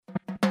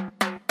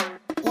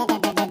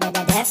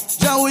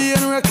Joey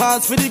and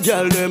records for the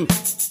girl them.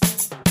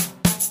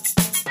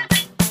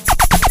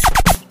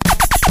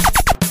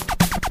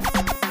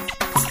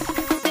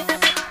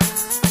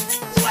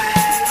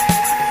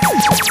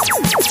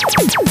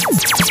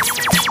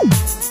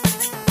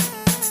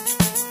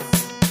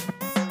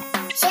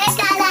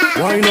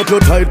 Wind up your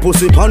tight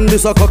pussy, pan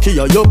this a cocky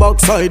ya. Your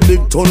backside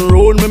big turn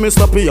round, me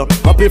stop ya.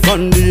 Happy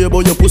fan day,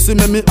 but your pussy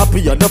make me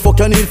happy ya. The fuck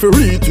you need for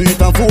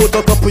retweet and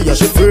photocopy ya.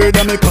 She afraid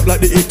I make up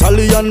like the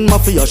Italian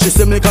mafia. She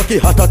say me cocky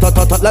hot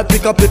like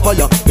pick up pepper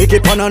ya. Make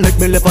it pan and neck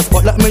me left a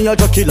spot like me a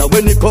Jackilla.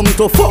 When it come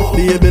to fuck,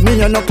 baby,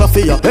 me a no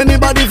coffee ya.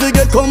 Anybody fi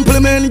get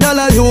compliment,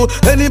 gal a you.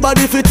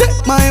 Anybody fi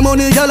take my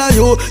money, gal a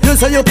you. You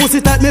say your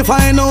pussy tight, me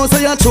find out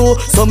say you true.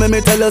 So me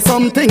tell you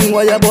something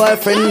why your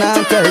boyfriend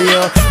not tell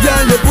you.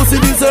 Yeah, your pussy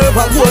deserve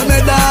a gold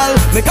medal.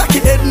 Me cocky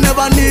head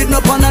never need no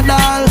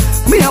Panadol.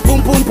 Me a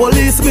pum pum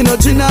police, me no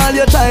ginal.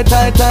 You tight.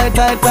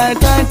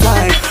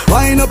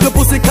 Wind up your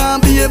pussy,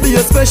 can't be a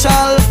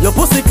special. Your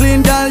pussy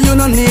clean, girl, you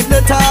no need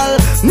the towel.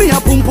 Me a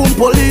pum pum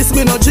police,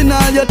 me no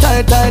ginal. You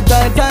tight.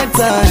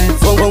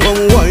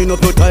 Wind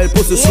up your tight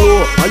pussy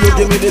slow. And you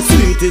give me the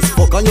sweetest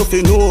fuck and you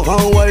feel know.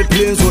 And white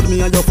plains with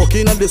me and you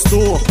fucking at the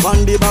snow.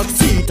 On the back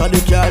seat of the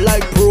car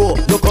like pro.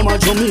 You come a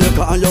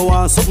Jamaica and you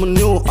want something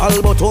new.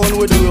 Albert on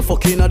with you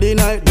fucking at the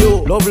night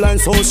view. Love line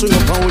sound swing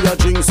up and we a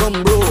drink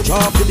some bro.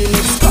 Drop for the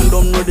next stand,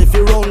 I'm ready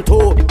for round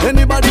two.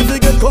 Anybody fi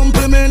get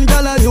compliment,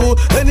 gal a you.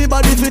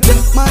 Anybody fi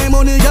take my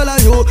money, gal a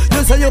you.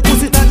 You say your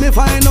pussy that me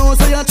find out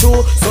say you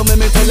true. So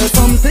me tell you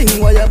something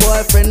why your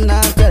boyfriend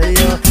not tell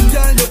you.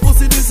 Girl, your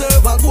pussy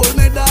deserve a gold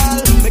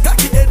medal. Me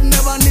cocky head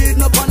never need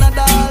no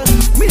Panadol.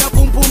 Me a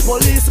pum pum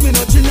police, me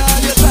no china.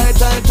 You tight.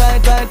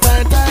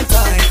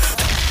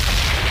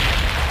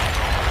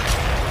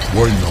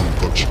 Why now,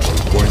 touch it?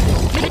 Why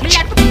now? Me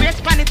like to brace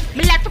pan it.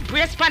 Me like to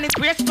brace pan it.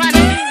 I'm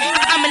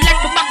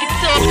like to back it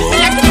too. Me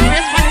like to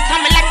brace pan it.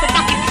 I'm like to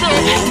back it too.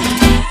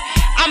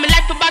 I'm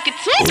like to back it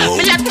too.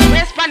 Me like to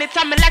brace pan it.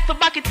 I'm like to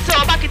back it too.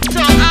 Back it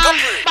too.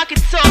 Back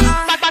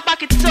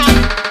it too.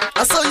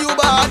 I saw you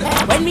bad.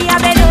 When me a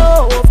bend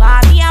over,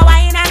 me a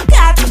wine and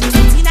cut.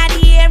 Inna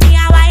the air, me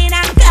a wine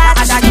and cut.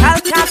 And that girl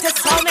can't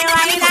just call me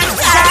wine and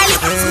cut.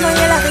 You know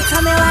you love it, call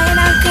me wine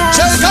and cut.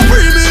 Check a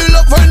premium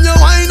up when you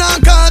wine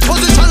and cut.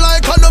 Position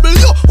like a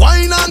W,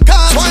 wine and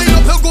cut. Wine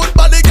up your good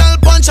body, girl,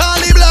 punch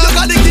Charlie Black. You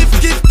got the gift.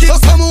 So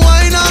come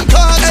wine and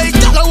cut. Hey,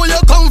 now where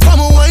you come from,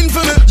 wine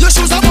for me. Your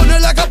shoes are bunny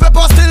like a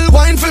pepper, still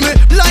wine for me.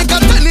 Like a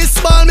tennis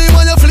ball, me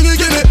when you fling it,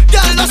 give me.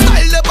 Girl, the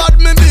style the bad,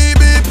 me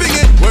baby, ping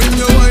it. When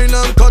you wine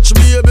and catch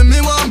me, baby, me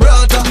want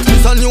brata.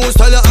 It's a new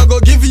style, I go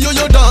give you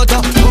your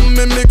daughter. Come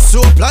me mix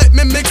you up like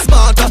me mix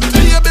smarter.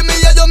 Baby, me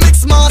yeah, you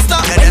mix master.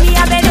 When me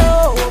a bend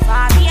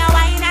over, me a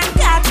wine and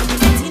cut.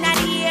 Inna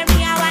the air,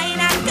 me a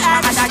wine and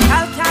cut. And that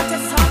girl can't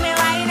just call me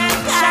wine and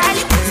cut.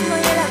 You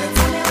know you love it,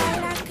 call me wine and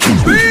cut.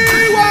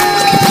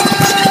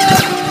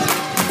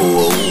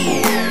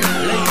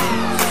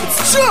 It's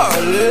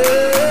Charlie.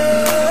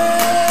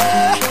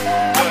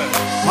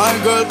 My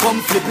girl,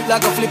 come flip it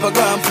like a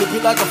flippergram, flip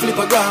it like a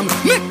flippergram.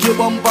 Make your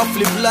bumper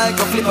flip like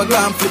a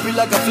flippergram, flip it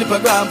like a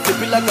flippergram,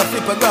 flip it like a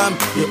flippergram.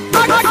 Yeah.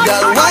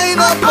 Girl, wind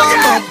up on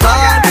my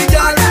body,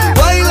 girl.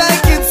 Why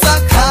like it's a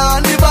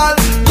carnival?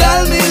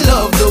 Girl, me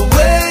love the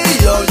way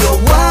you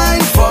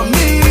wine for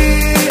me.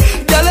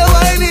 Girl, your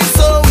wine is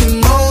so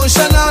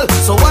emotional.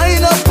 So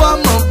wind up on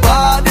my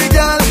body,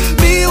 girl.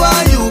 Me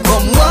while you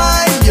come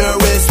wine your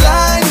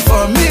waistline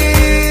for me.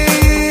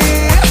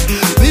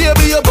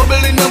 Baby, you're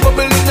bubbling,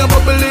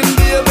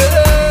 baby.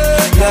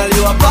 Girl,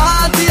 you a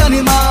party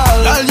animal.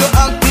 Girl, you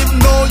active,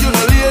 no, you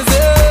no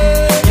lazy.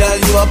 Girl,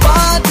 you a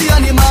party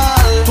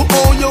animal. To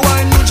own your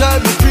wine, you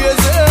drive me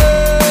crazy.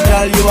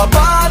 Girl, you a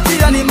party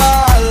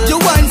animal. You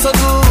wine so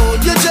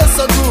good, you just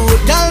so good.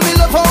 Girl, me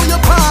love how you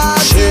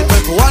party. She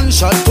take 1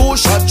 shot, 2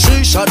 shot,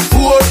 3 shot,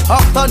 4.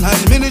 After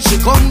 9 minutes, she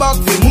come back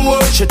for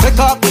more. She take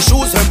off the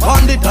shoes and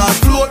pound it on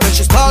floor. Then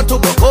she start to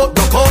go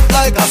out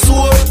like a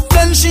sword.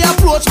 Then she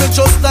approach me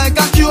just like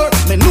a cure.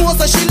 Me know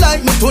that she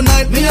like me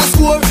tonight, me a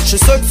score. She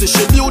sexy,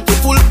 she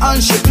beautiful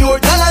and she pure.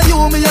 Girl,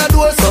 you me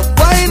adore. So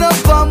wind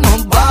up on my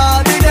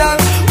body, girl.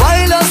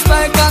 Wind us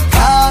like a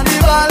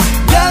carnival.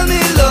 Girl, me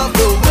love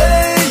the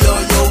way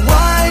you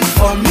wine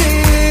for me.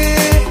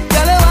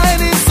 Girl, your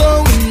wine is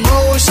so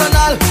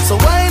emotional. So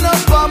wind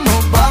up on my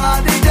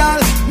body,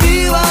 girl.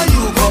 Me while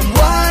you come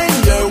wine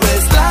your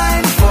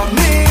waistline for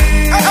me.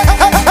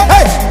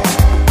 Hey.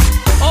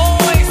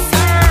 Oh,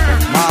 sir.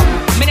 Mom.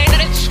 Me ain't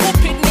the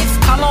stupidness.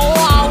 Come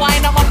on,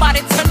 wine on my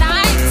body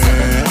tonight.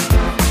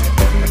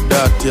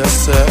 That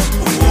yes, sir.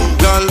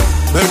 Girl,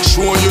 make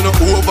sure you no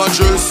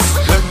overdress.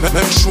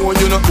 Make sure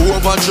you no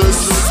overdress.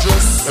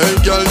 Hey,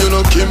 girl, you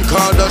know Kim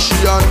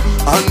Kardashian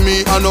and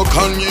me, I no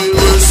Kanye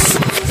West.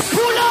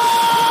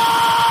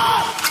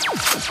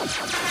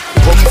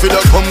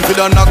 Come for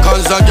the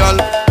knockers a gal.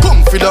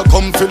 Come for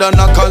the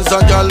knockers a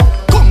gal.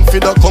 Come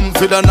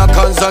for the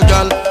knockers a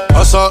gal.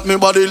 Assault me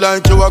body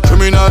like you a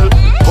criminal.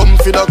 Come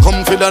for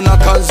the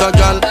knockers a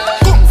gal.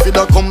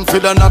 Come for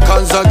the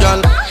knockers a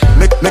gal.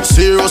 Make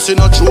serious in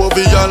a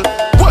jovial.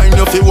 Wine Wine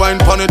you fi wine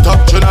pon the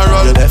top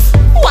general. You left.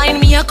 Wine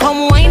me a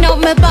come wine up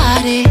my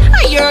body.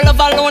 Your love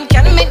alone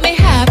can make me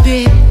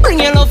happy. Bring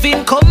your love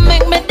in, come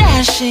make me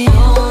dash it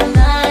all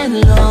night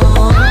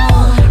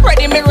long.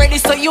 Ready me ready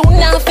so you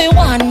now fi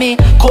want me.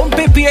 Come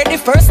prepare the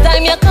first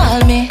time you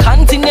call me.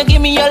 Continue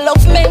give me your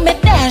love, make me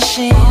dash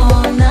it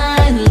all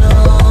night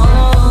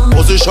long.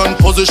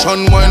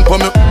 Position, wine for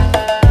me.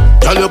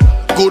 Girl, you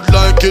good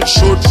like it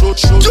should.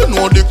 You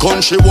know the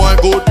country boy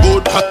good.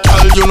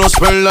 Girl, you know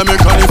smell like me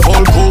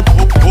carnival coop.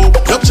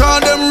 You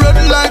charge them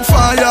red like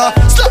fire.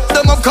 Slap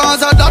them up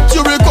cause of that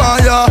you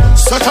require.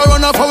 Set a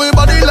run up for me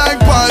body like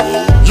pipe.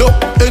 Yo,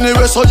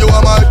 anyway so you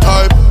are my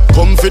type.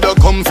 Come for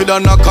the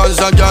knockers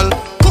a gal.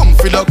 Come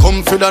for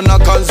the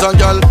knockers a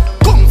gal.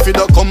 Come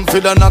for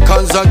the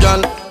knockers a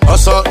gal.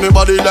 Assault me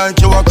body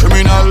like you a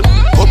criminal.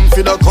 Come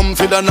for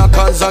the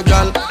knockers a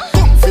gal.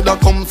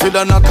 Come for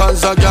the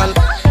knockers a gal.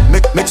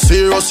 Make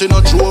serious in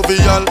a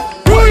jovial.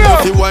 Wine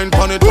if you wine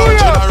pon it all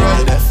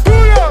general.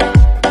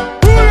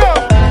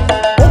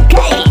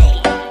 Okay,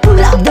 pull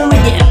up the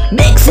rhythm,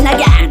 mixing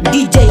again.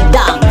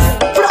 DjDamS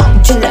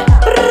from Chile.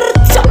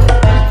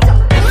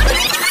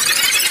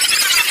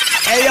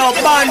 Hey yo,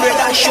 bandit,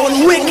 that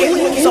shown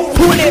wicked. So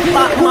pull it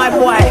back, my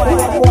boy.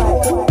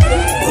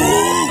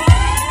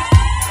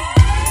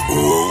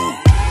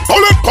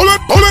 Pull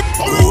it.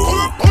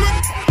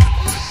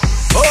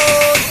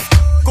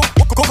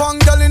 Coupon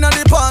gal inna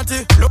the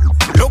party.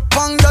 Look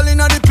pang gal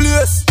inna the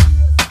place.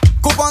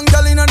 Coupon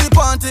gal inna the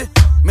party.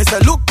 Me say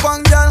look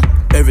pang gal.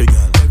 Every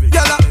gal.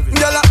 Gyal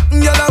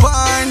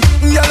wine.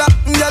 Gyal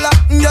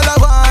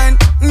wine.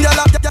 Gyal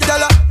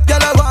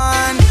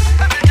wine.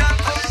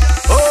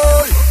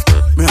 Oh,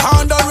 me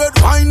hand a red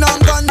wine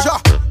and ganja.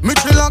 Me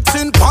chillax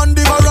in pon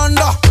the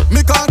veranda.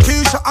 Me call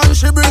Keisha and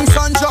she bring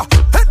Sanja.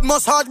 Head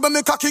massage but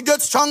me cocky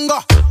get stronger.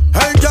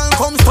 Hey girl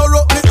come stir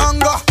up me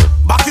anger.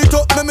 Back it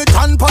up me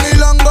tan pon it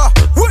longer.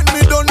 When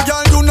me done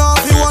girl you know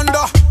fi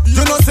wonder.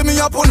 You know see me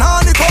up on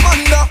the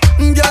commander.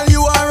 Girl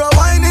you are a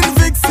whining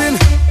vixen.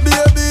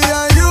 Baby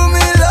and you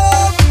me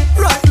love.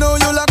 Right now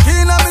you lock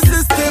in on me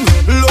system.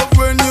 Love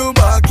when you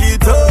back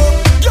it up.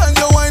 Girl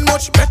you wine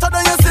much better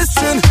than your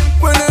sister.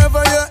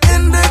 Whenever you're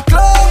in the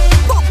club,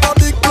 pop a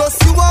big plus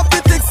you have the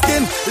thick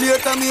skin.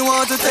 Later me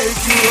want to take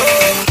you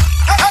home.